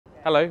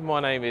Hello, my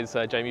name is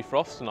Jamie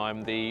Frost and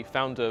I'm the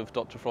founder of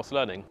DrFrostMaths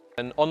Learning,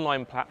 an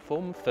online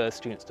platform for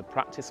students to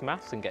practice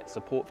maths and get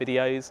support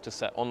videos, to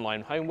set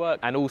online homework,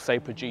 and also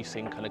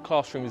producing kind of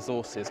classroom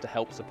resources to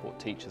help support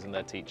teachers in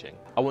their teaching.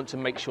 I want to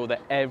make sure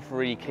that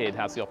every kid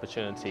has the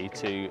opportunity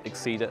to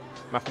exceed at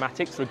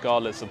mathematics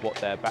regardless of what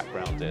their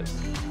background is.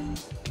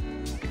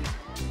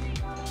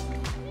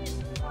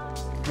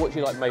 What do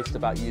you like most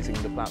about using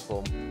the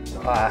platform?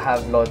 I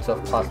have lots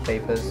of past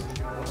papers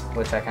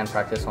which I can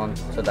practice on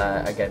so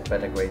that I get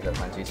better grades at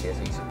my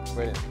GCSEs.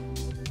 Brilliant.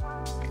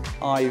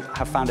 I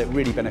have found it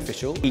really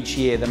beneficial. Each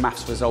year the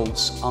maths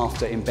results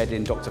after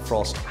embedding Dr.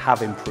 Frost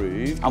have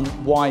improved, and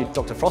why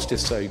Dr. Frost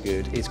is so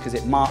good is because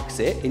it marks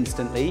it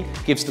instantly,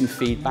 gives them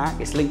feedback,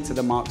 it's linked to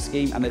the mark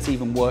scheme, and there's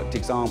even worked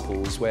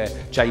examples where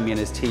Jamie and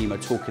his team are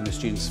talking the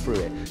students through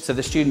it. So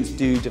the students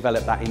do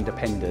develop that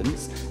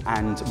independence,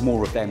 and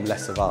more of them,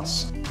 less of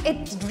us.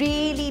 It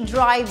really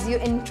drives your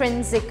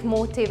intrinsic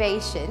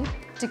motivation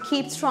to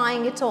keep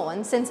trying it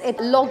on, since it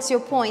logs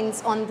your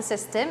points on the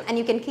system and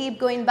you can keep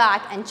going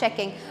back and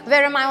checking,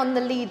 where am I on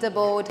the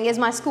leaderboard, is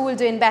my school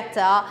doing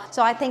better?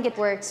 So I think it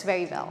works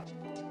very well.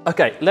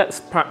 Okay, let's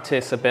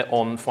practice a bit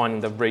on finding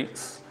the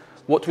roots.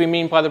 What do we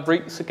mean by the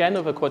roots again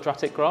of a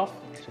quadratic graph?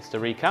 Just to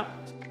recap.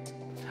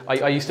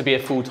 I used to be a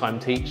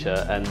full-time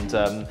teacher, and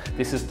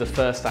this is the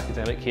first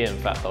academic year, in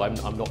fact, that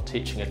I'm not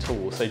teaching at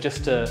all. So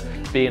just to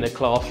be in a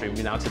classroom,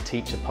 being able to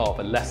teach a part of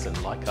a lesson,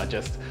 like I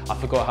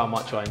forgot how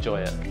much I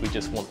enjoy it. We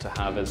just want to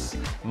have as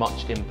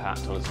much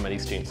impact on as many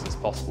students as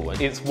possible.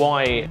 And it's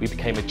why we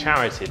became a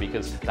charity,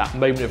 because that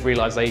moment of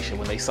realisation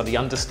when they suddenly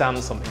understand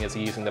something as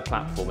they're using the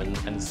platform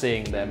and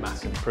seeing their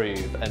maths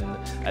improve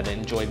and the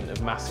enjoyment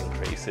of maths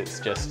increase,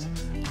 it's just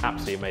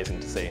absolutely amazing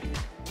to see.